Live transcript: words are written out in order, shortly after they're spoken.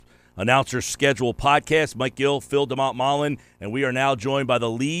Announcer Schedule podcast. Mike Gill, Phil DeMont-Mullen, and we are now joined by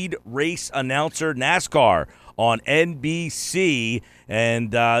the lead race announcer, NASCAR, on NBC.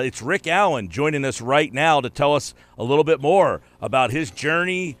 And it's Rick Allen joining us right now to tell us a little bit more about his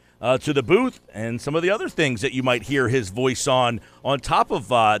journey to the booth and some of the other things that you might hear his voice on top of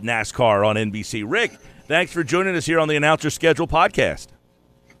NASCAR on NBC. Rick, thanks for joining us here on the Announcer Schedule podcast.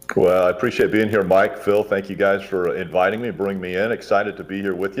 Well, I appreciate being here, Mike, Phil. Thank you guys for inviting me, bringing me in. Excited to be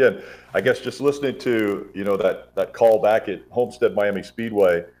here with you. And I guess just listening to, that call back at Homestead Miami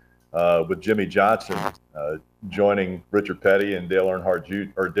Speedway with Jimmy Johnson joining Richard Petty and Dale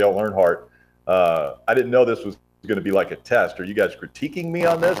Earnhardt. I didn't know this was going to be like a test. Are you guys critiquing me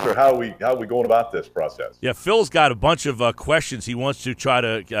on this, or how are we going about this process? Yeah, Phil's got a bunch of questions he wants to try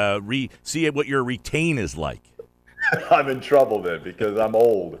to see what your retain is like. I'm in trouble then because I'm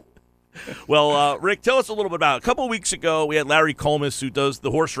old. Well, Rick, tell us a little bit about it. A couple of weeks ago, we had Larry Collmus, who does the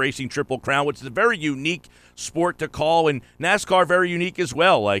horse racing Triple Crown, which is a very unique sport to call, and NASCAR very unique as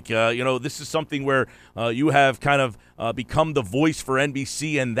well. Like, this is something where you have kind of become the voice for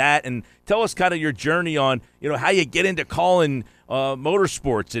NBC and that. And tell us kind of your journey on, how you get into calling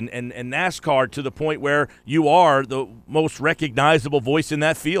motorsports and NASCAR to the point where you are the most recognizable voice in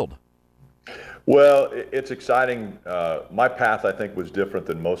that field. Well, it's exciting. My path, I think, was different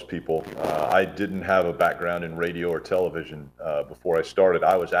than most people. I didn't have a background in radio or television before I started.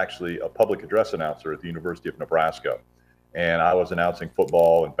 I was actually a public address announcer at the University of Nebraska, and I was announcing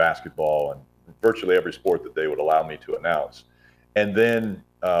football and basketball and virtually every sport that they would allow me to announce. And then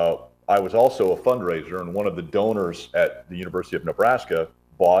I was also a fundraiser, and one of the donors at the University of Nebraska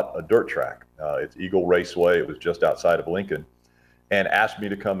bought a dirt track. It's Eagle Raceway. It was just outside of Lincoln, and asked me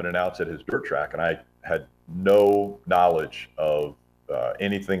to come and announce at his dirt track. And I had no knowledge of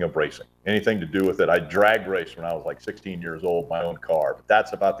anything of racing, anything to do with it. I drag raced when I was like 16 years old, my own car, but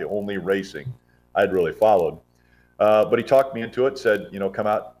that's about the only racing I'd really followed. But he talked me into it, said, come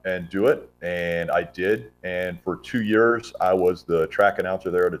out and do it. And I did. And for 2 years, I was the track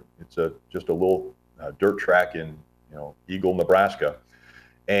announcer there. It's just a little dirt track in, Eagle, Nebraska.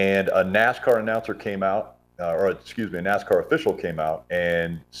 And a NASCAR announcer came out, a NASCAR official came out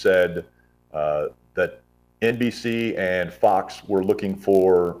and said that NBC and Fox were looking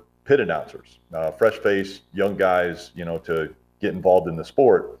for pit announcers, fresh-faced young guys, to get involved in the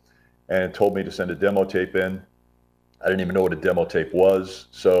sport, and told me to send a demo tape in. I didn't even know what a demo tape was,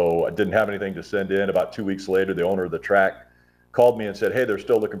 so I didn't have anything to send in. About 2 weeks later, the owner of the track called me and said, "Hey, they're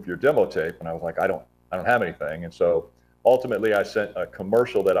still looking for your demo tape." And I was like, I don't have anything. And so ultimately, I sent a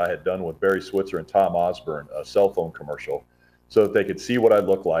commercial that I had done with Barry Switzer and Tom Osborne, a cell phone commercial, so that they could see what I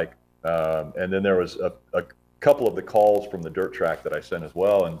looked like. And then there was a couple of the calls from the dirt track that I sent as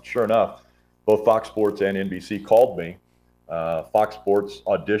well. And sure enough, both Fox Sports and NBC called me. Fox Sports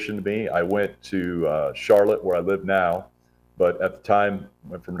auditioned me. I went to Charlotte, where I live now, but at the time,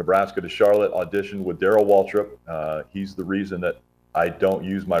 went from Nebraska to Charlotte, auditioned with Darrell Waltrip. He's the reason that I don't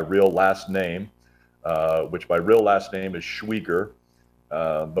use my real last name. Which my real last name is Schwieger.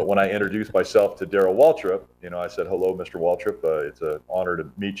 But when I introduced myself to Darrell Waltrip, I said, "Hello, Mr. Waltrip. It's an honor to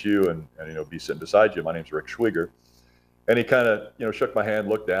meet you and be sitting beside you. My name's Rick Schwieger." And he kind of, shook my hand,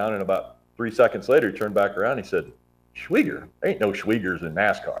 looked down, and about 3 seconds later, he turned back around and he said, "Schwieger? There ain't no Schwiegers in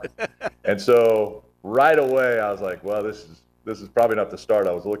NASCAR." And so right away, I was like, well, this is probably not the start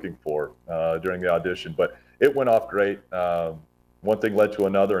I was looking for during the audition, but it went off great. One thing led to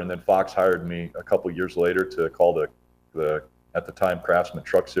another, and then Fox hired me a couple years later to call the at the time Craftsman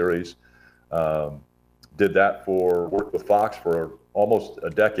Truck Series. Did that worked with Fox for almost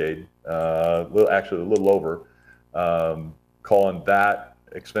a decade, actually a little over, calling that,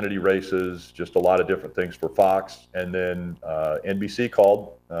 Xfinity races, just a lot of different things for Fox. And then NBC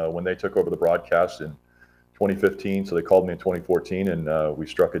called when they took over the broadcast in 2015. So they called me in 2014, and we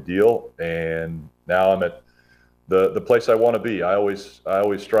struck a deal. And now I'm at the place I want to be. I always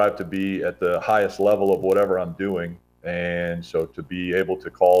strive to be at the highest level of whatever I'm doing, and so to be able to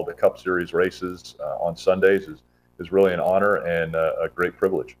call the Cup Series races on Sundays is really an honor and a great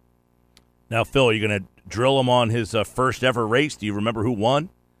privilege. Now, Phil, are you going to drill him on his first ever race? Do you remember who won?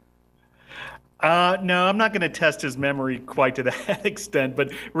 No, I'm not going to test his memory quite to that extent.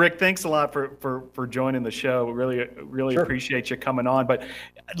 But Rick, thanks a lot for joining the show. Really Sure. Appreciate you coming on. But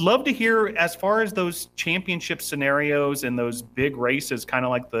I'd love to hear, as far as those championship scenarios and those big races, kind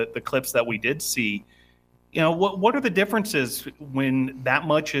of like the clips that we did see. What are the differences when that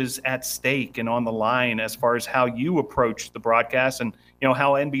much is at stake and on the line, as far as how you approach the broadcast and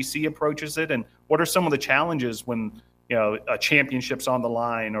how NBC approaches it, and what are some of the challenges when a championship's on the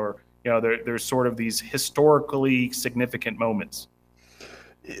line, or there's sort of these historically significant moments?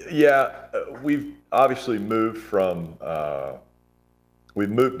 Yeah, we've obviously moved from we've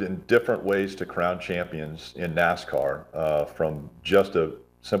moved in different ways to crown champions in NASCAR, from just a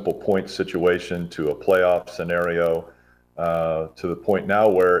simple point situation to a playoff scenario, to the point now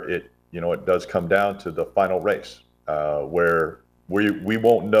where it does come down to the final race, where we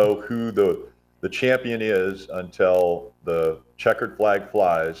won't know who the champion is until the checkered flag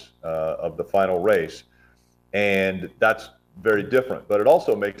flies of the final race, and that's very different. But it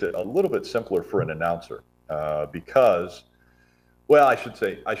also makes it a little bit simpler for an announcer, because, well, I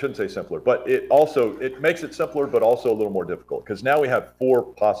shouldn't say simpler, but it makes it simpler, but also a little more difficult, because now we have four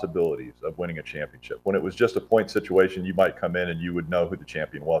possibilities of winning a championship. When it was just a point situation, you might come in and you would know who the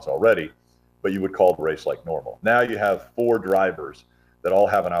champion was already, but you would call the race like normal. Now you have four drivers that all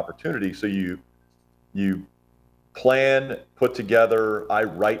have an opportunity. So you plan, put together, I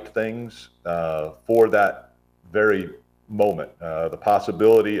write things for that very moment, the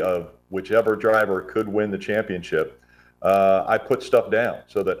possibility of whichever driver could win the championship. I put stuff down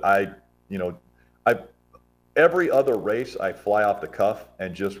so that every other race I fly off the cuff,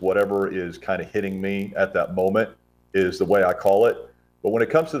 and just whatever is kind of hitting me at that moment is the way I call it. But when it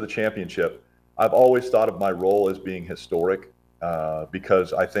comes to the championship, I've always thought of my role as being historic,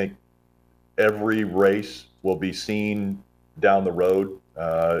 because I think every race will be seen down the road.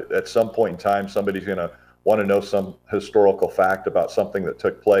 At some point in time, somebody's going to want to know some historical fact about something that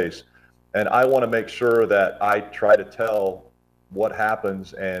took place. And I want to make sure that I try to tell what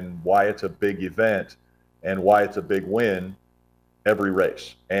happens and why it's a big event and why it's a big win every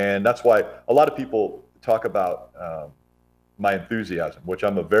race. And that's why a lot of people talk about my enthusiasm, which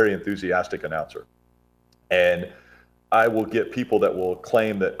I'm a very enthusiastic announcer. And I will get people that will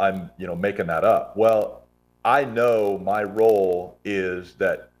claim that I'm, making that up. Well, I know my role is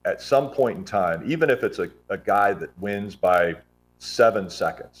that at some point in time, even if it's a guy that wins by 7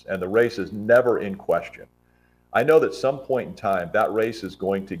 seconds and the race is never in question, I know that some point in time that race is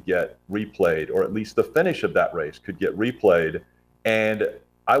going to get replayed, or at least the finish of that race could get replayed. And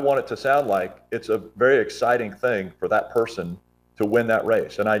I want it to sound like it's a very exciting thing for that person to win that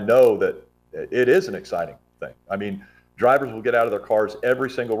race. And I know that it is an exciting thing. I mean, drivers will get out of their cars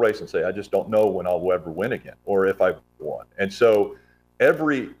every single race and say, I just don't know when I'll ever win again, or if I've won. And so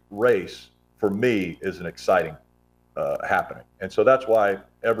every race for me is an exciting happening. And so that's why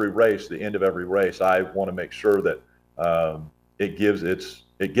every race, the end of every race, I want to make sure that it gets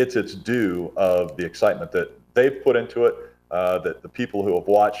its due of the excitement that they've put into it, that the people who have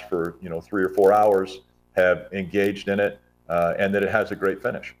watched for 3 or 4 hours have engaged in it, and that it has a great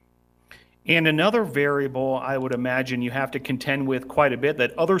finish. And another variable I would imagine you have to contend with quite a bit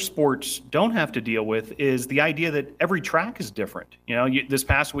that other sports don't have to deal with is the idea that every track is different. This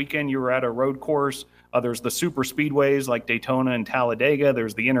past weekend you were at a road course. There's the super speedways like Daytona and Talladega.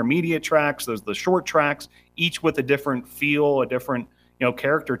 There's the intermediate tracks. There's the short tracks, each with a different feel, a different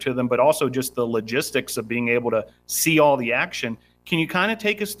character to them, but also just the logistics of being able to see all the action. Can you kind of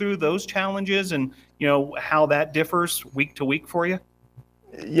take us through those challenges and how that differs week to week for you?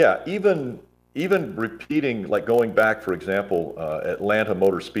 Yeah, even repeating, like going back, for example, Atlanta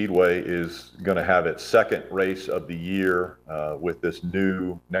Motor Speedway is going to have its second race of the year with this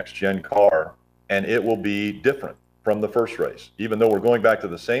new next-gen car, and it will be different from the first race. Even though we're going back to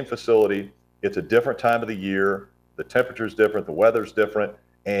the same facility, it's a different time of the year, the temperature's different, the weather's different,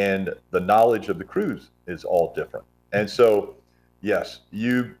 and the knowledge of the crews is all different. And so, yes,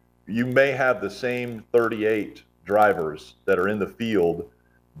 you may have the same 38 drivers that are in the field,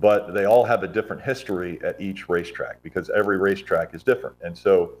 but they all have a different history at each racetrack, because every racetrack is different. And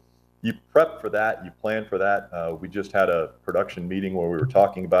so you prep for that, you plan for that. We just had a production meeting where we were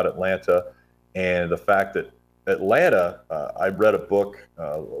talking about Atlanta and the fact that Atlanta, I read a book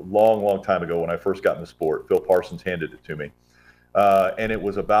a long time ago when I first got in the sport. Phil Parsons handed it to me. And it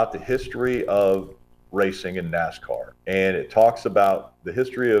was about the history of racing in NASCAR. And it talks about the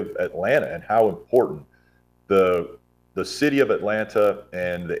history of Atlanta and how important the city of Atlanta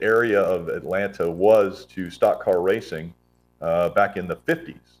and the area of Atlanta was to stock car racing back in the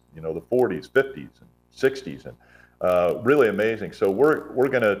 50s, the 40s, 50s, and 60s, and really amazing. So we're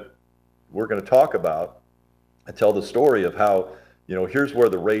gonna talk about and tell the story of how here's where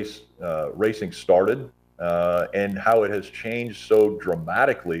the racing started, and how it has changed so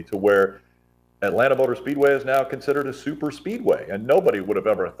dramatically to where Atlanta Motor Speedway is now considered a super speedway, and nobody would have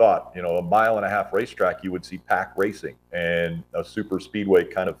ever thought, a 1.5 mile racetrack, you would see pack racing and a super speedway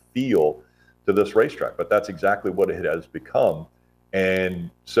kind of feel to this racetrack. But that's exactly what it has become.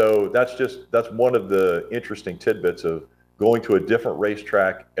 And so that's one of the interesting tidbits of going to a different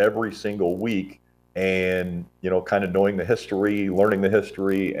racetrack every single week and, kind of knowing the history, learning the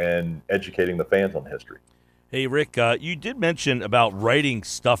history, and educating the fans on the history. Hey, Rick, you did mention about writing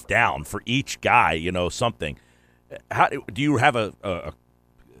stuff down for each guy, something. How do you have a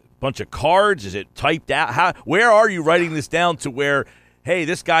bunch of cards? Is it typed out? Where are you writing this down to where, hey,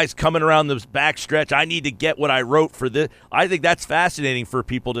 this guy's coming around the back stretch, I need to get what I wrote for this? I think that's fascinating for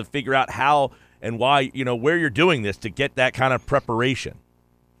people to figure out how and why, where you're doing this to get that kind of preparation.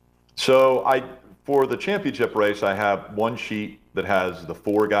 So for the championship race, I have one sheet that has the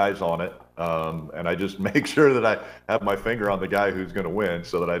 4 guys on it. And I just make sure that I have my finger on the guy who's going to win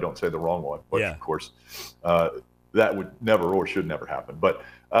so that I don't say the wrong one, which of course that would never or should never happen. But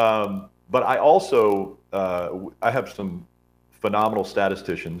I also, I have some phenomenal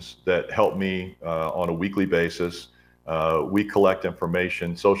statisticians that help me on a weekly basis. We collect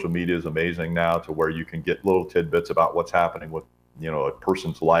information. Social media is amazing now to where you can get little tidbits about what's happening with, a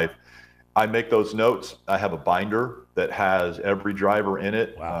person's life. I make those notes. I have a binder that has every driver in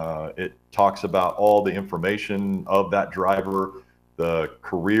it. Wow. It talks about all the information of that driver, the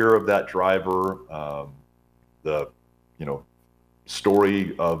career of that driver, the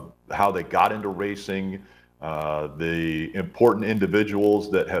story of how they got into racing, the important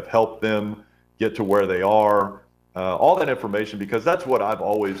individuals that have helped them get to where they are, all that information, because that's what I've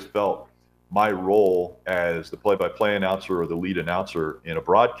always felt my role as the play-by-play announcer or the lead announcer in a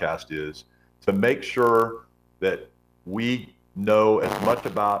broadcast is to make sure that we know as much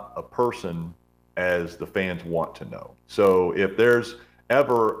about a person as the fans want to know. So if there's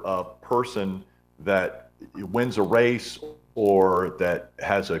ever a person that wins a race or that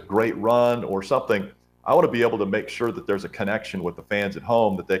has a great run or something, I want to be able to make sure that there's a connection with the fans at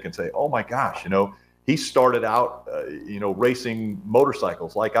home, that they can say, oh my gosh, he started out, racing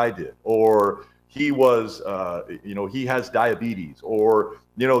motorcycles like I did, or he was, he has diabetes, or,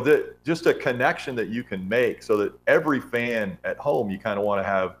 just a connection that you can make so that every fan at home, you kind of want to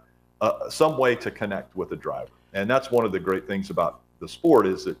have some way to connect with the driver. And that's one of the great things about the sport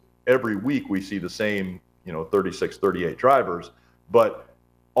is that every week we see the same, 36, 38 drivers, but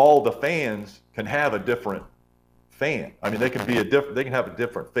all the fans can have a different fan. I mean, they can have a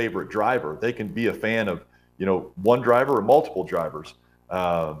different favorite driver. They can be a fan of, one driver or multiple drivers,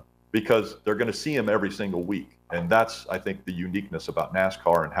 because they're going to see him every single week. And that's, I think, the uniqueness about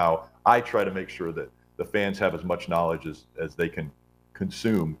NASCAR and how I try to make sure that the fans have as much knowledge as they can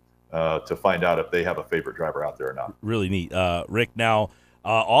consume to find out if they have a favorite driver out there or not. Really neat. Rick, now,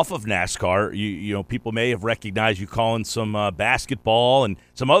 off of NASCAR, you people may have recognized you calling some basketball and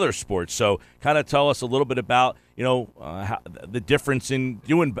some other sports. So kind of tell us a little bit about, how, the difference in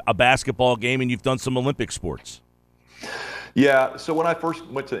doing a basketball game, and you've done some Olympic sports. Yeah, so when I first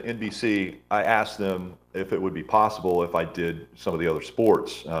went to NBC, I asked them if it would be possible if I did some of the other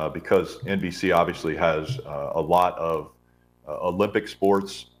sports, because NBC obviously has a lot of Olympic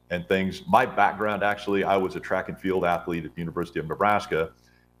sports and things. My background, actually, I was a track and field athlete at the University of Nebraska,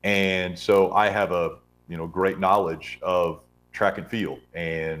 and so I have a great knowledge of track and field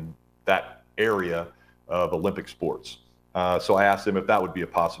and that area of Olympic sports. So I asked them if that would be a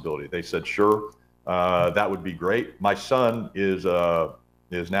possibility. They said sure. That would be great. My son is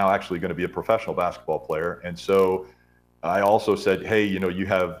now actually going to be a professional basketball player, and so I also said, hey, you've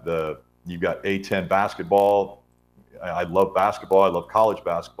got A10 basketball. I love basketball. I love college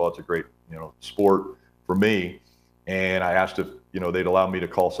basketball. It's a great sport for me, and I asked if they'd allow me to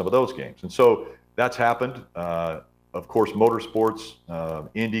call some of those games, and so that's happened. Of course, motorsports,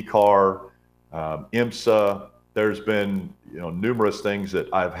 IndyCar, IMSA. There's been numerous things that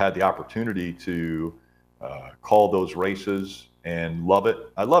I've had the opportunity to call those races and love it.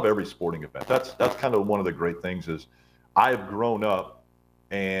 I love every sporting event. That's kind of one of the great things is I've grown up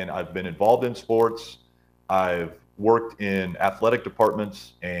and I've been involved in sports. I've worked in athletic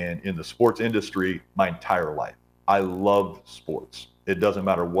departments and in the sports industry my entire life. I love sports. It doesn't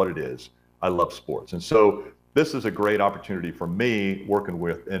matter what it is. I love sports. And so this is a great opportunity for me working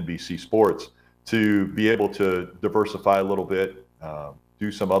with NBC Sports to be able to diversify a little bit,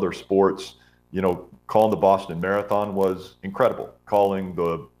 do some other sports. Calling the Boston Marathon was incredible. Calling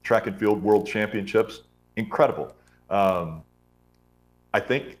the track and field world championships, incredible. I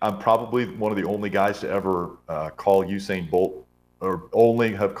think I'm probably one of the only guys to ever call Usain Bolt, or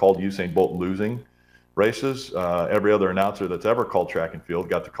only have called Usain Bolt losing races. Every other announcer that's ever called track and field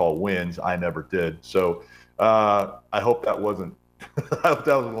got to call wins. I never did. So I hope that wasn't I hope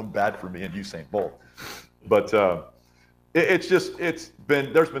that was one bad for me and Usain Bolt. But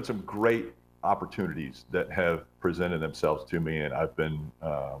there's been some great opportunities that have presented themselves to me, and I've been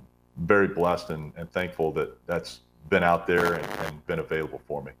very blessed and thankful that that's been out there and been available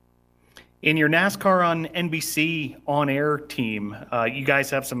for me. In your NASCAR on NBC on-air team, you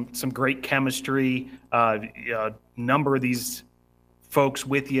guys have some great chemistry. A number of these folks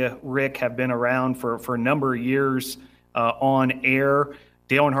with you, Rick, have been around for a number of years on air.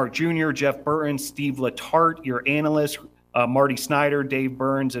 Dale Earnhardt Jr., Jeff Burton, Steve Letarte, your analysts, Marty Snyder, Dave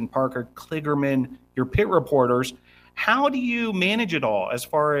Burns, and Parker Kligerman, your pit reporters. How do you manage it all as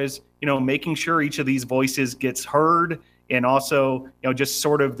far as, making sure each of these voices gets heard, and also, just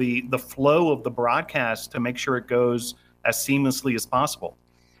sort of the flow of the broadcast to make sure it goes as seamlessly as possible?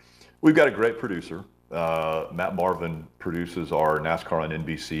 We've got a great producer. Matt Marvin produces our NASCAR on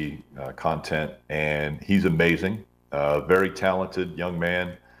NBC content, and he's amazing. Very talented young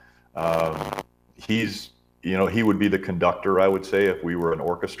man. He would be the conductor, I would say, if we were an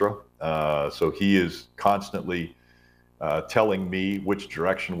orchestra. So he is constantly telling me which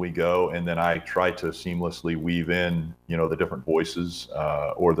direction we go, and then I try to seamlessly weave in, the different voices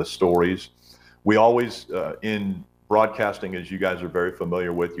or the stories. We always, in broadcasting, as you guys are very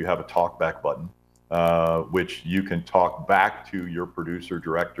familiar with, you have a talk back button, which you can talk back to your producer,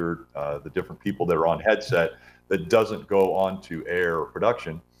 director, the different people that are on headset, that doesn't go on to air or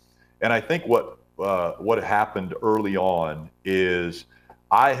production. And I think what happened early on is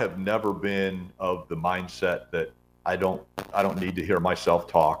I have never been of the mindset that I don't need to hear myself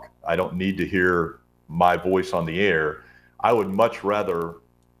talk. I don't need to hear my voice on the air. I would much rather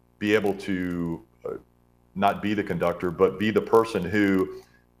be able to not be the conductor, but be the person who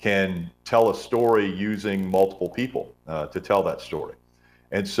can tell a story using multiple people to tell that story.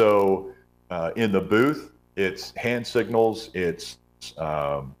 And so in the booth, it's hand signals, it's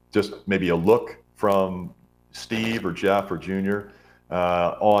just maybe a look from Steve or Jeff or Junior.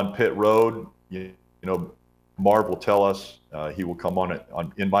 On pit road, Marv will tell us, he will come on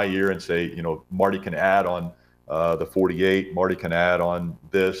in my ear and say, Marty can add on the 48, Marty can add on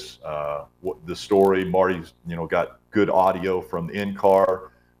this, the story. Marty's, got good audio from the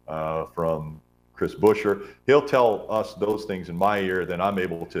in-car, from Chris Buescher. He'll tell us those things in my ear, then I'm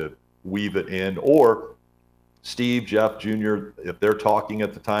able to weave it in. Or Steve, Jeff, Junior, if they're talking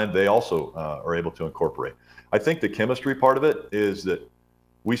at the time, they also are able to incorporate. I think the chemistry part of it is that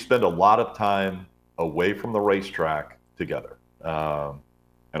we spend a lot of time away from the racetrack together,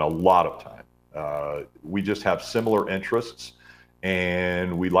 and a lot of time. We just have similar interests,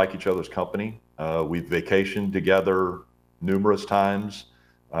 and we like each other's company. We've vacationed together numerous times.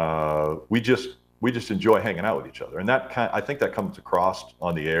 We just enjoy hanging out with each other, and I think that comes across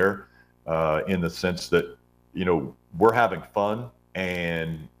on the air in the sense that we're having fun,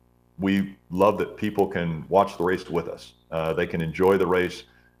 and we love that people can watch the race with us. They can enjoy the race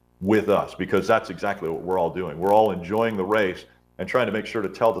with us, because that's exactly what we're all doing. We're all enjoying the race and trying to make sure to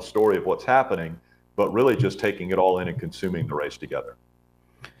tell the story of what's happening, but really just taking it all in and consuming the race together.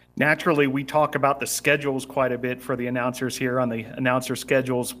 Naturally, we talk about the schedules quite a bit for the announcers here on the Announcer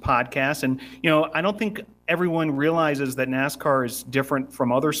Schedules podcast. And, I don't think everyone realizes that NASCAR is different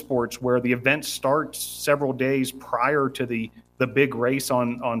from other sports where the event starts several days prior to the big race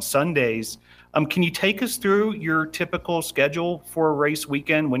on Sundays. Can you take us through your typical schedule for a race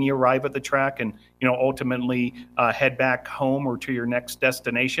weekend when you arrive at the track and, ultimately head back home or to your next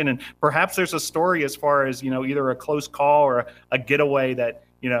destination? And perhaps there's a story as far as, either a close call or a getaway that,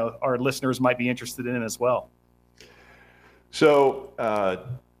 our listeners might be interested in as well. So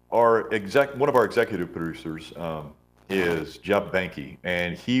one of our executive producers is Jeff Banke,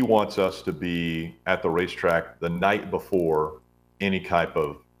 and he wants us to be at the racetrack the night before any type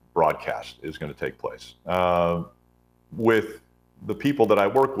of broadcast is going to take place. With the people that I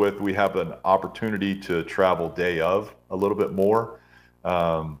work with, we have an opportunity to travel day of a little bit more,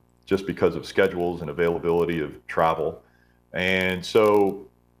 just because of schedules and availability of travel. And so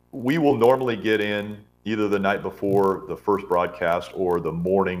we will normally get in either the night before the first broadcast or the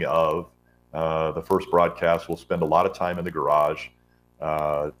morning of the first broadcast. We'll spend a lot of time in the garage,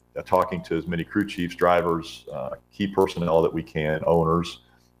 talking to as many crew chiefs, drivers, key personnel that we can, owners.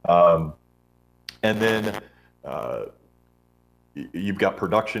 And then you've got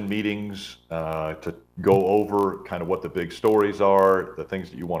production meetings to go over kind of what the big stories are, the things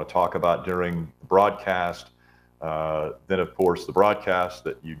that you want to talk about during the broadcast. Then, of course, the broadcast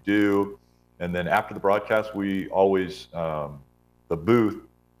that you do. And then after the broadcast, we always, the booth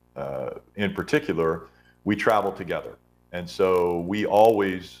in particular, we travel together. And so we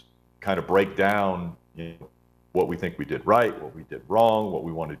always kind of break down what we think we did right, what we did wrong, what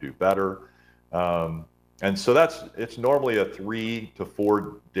we want to do better. And so it's normally a 3 to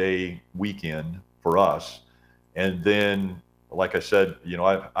 4 day weekend for us. And then, like I said,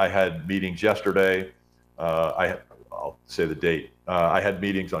 I had meetings yesterday. I I'll say the date. I had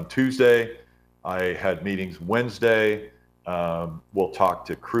meetings on Tuesday. I had meetings Wednesday. We'll talk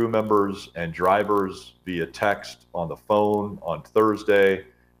to crew members and drivers via text, on the phone on Thursday,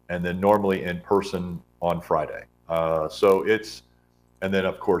 and then normally in person on Friday. And then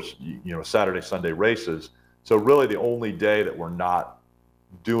of course, Saturday, Sunday races. So really the only day that we're not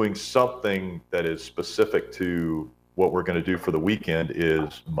doing something that is specific to what we're going to do for the weekend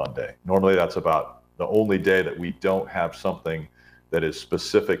is Monday. Normally that's about the only day that we don't have something that is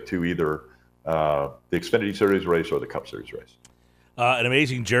specific to either the Xfinity Series race or the Cup Series race. An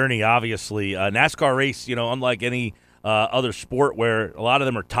amazing journey, obviously. NASCAR race, unlike any other sport where a lot of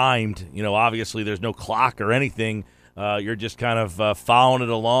them are timed, obviously there's no clock or anything. You're just kind of following it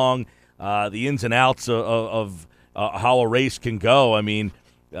along, the ins and outs of how a race can go. I mean,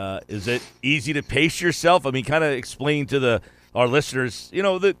 is it easy to pace yourself? I mean, kind of explain to our listeners,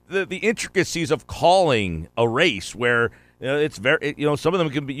 the intricacies of calling a race where it's very, some of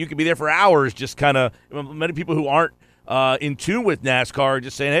them you can be there for hours, just kind of, many people who aren't in tune with NASCAR are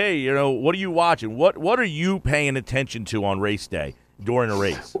just saying, hey, what are you watching? What are you paying attention to on race day during a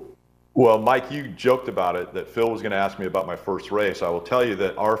race? Well, Mike, you joked about it, that Phil was going to ask me about my first race. I will tell you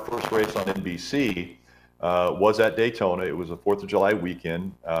that our first race on NBC was at Daytona. It was a 4th of July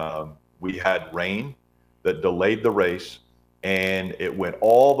weekend. We had rain that delayed the race, and it went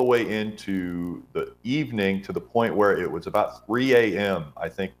all the way into the evening to the point where it was about 3 a.m., I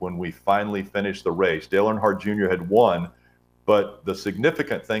think, when we finally finished the race. Dale Earnhardt Jr. had won, but the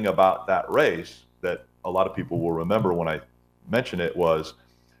significant thing about that race that a lot of people will remember when I mention it was,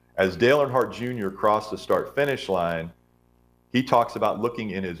 as Dale Earnhardt Jr. crossed the start-finish line, he talks about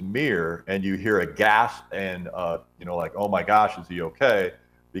looking in his mirror, and you hear a gasp and, like, oh my gosh, is he okay?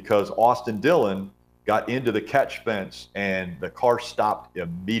 Because Austin Dillon got into the catch fence and the car stopped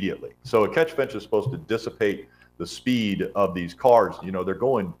immediately. So a catch fence is supposed to dissipate the speed of these cars. They're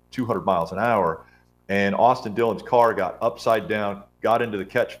going 200 miles an hour, and Austin Dillon's car got upside down, got into the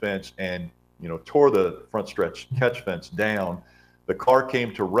catch fence, and, tore the front stretch catch fence down. The car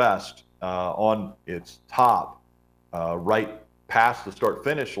came to rest on its top right past the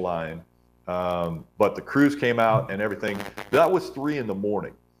start-finish line, but the crews came out and everything. That was 3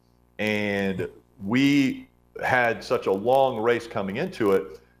 a.m, and we had such a long race coming into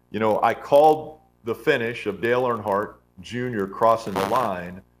it. I called the finish of Dale Earnhardt Jr. crossing the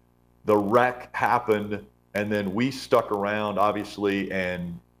line. The wreck happened, and then we stuck around, obviously,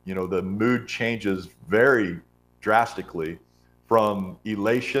 and the mood changes very drastically from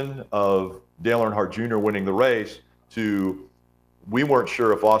elation of Dale Earnhardt Jr. winning the race to we weren't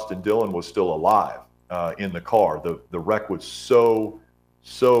sure if Austin Dillon was still alive in the car. The wreck was so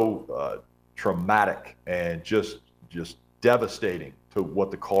traumatic and just devastating to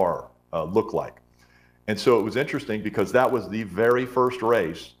what the car looked like. And so it was interesting because that was the very first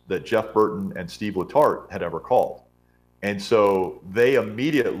race that Jeff Burton and Steve Letarte had ever called. And so they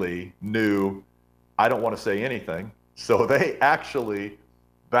immediately knew, I don't want to say anything. So they actually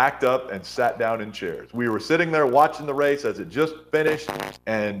backed up and sat down in chairs. We were sitting there watching the race as it just finished,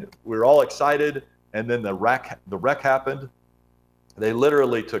 and we were all excited. And then the wreck happened. They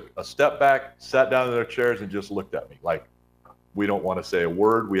literally took a step back, sat down in their chairs, and just looked at me like, we don't want to say a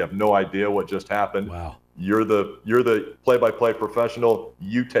word. We have no idea what just happened. Wow. You're the play-by-play professional.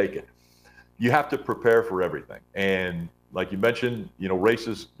 You take it. You have to prepare for everything. And like you mentioned,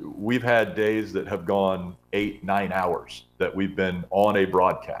 races, we've had days that have gone 8-9 hours that we've been on a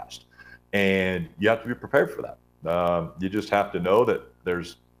broadcast, and you have to be prepared for that. You just have to know that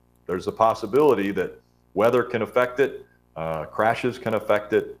there's a possibility that weather can affect it, crashes can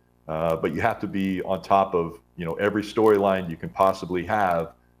affect it, but you have to be on top of every storyline you can possibly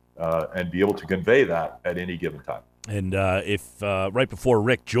have, and be able to convey that at any given time. And if right before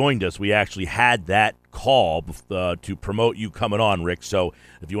Rick joined us, we actually had that call to promote you coming on, Rick. So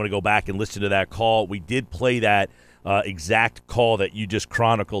if you want to go back and listen to that call, we did play that exact call that you just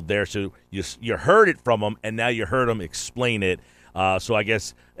chronicled there. So you heard it from him, and now you heard him explain it. So I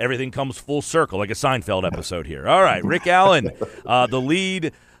guess everything comes full circle, like a Seinfeld episode here. All right, Rick Allen, the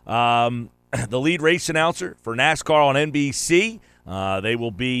lead race announcer for NASCAR on NBC. They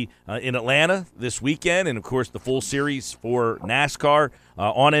will be in Atlanta this weekend, and, of course, the full series for NASCAR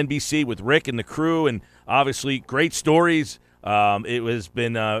on NBC with Rick and the crew, and obviously great stories. It has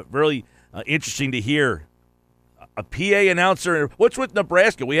been really interesting to hear a PA announcer. What's with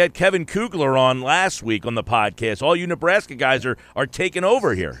Nebraska? We had Kevin Kugler on last week on the podcast. All you Nebraska guys are taking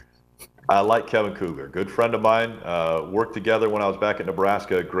over here. I like Kevin Kugler, good friend of mine. Worked together when I was back at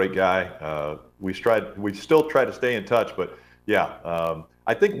Nebraska. Great guy. We still try to stay in touch, but yeah,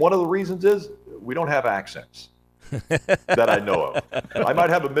 I think one of the reasons is we don't have accents. that I know of. I might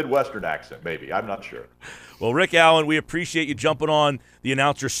have a Midwestern accent, maybe. I'm not sure. Well, Rick Allen, we appreciate you jumping on the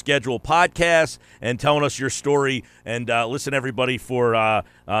Announcer Schedule podcast and telling us your story. And listen, everybody, for the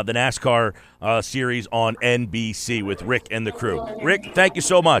NASCAR series on NBC with Rick and the crew. Rick, thank you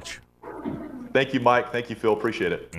so much. Thank you, Mike. Thank you, Phil. Appreciate it.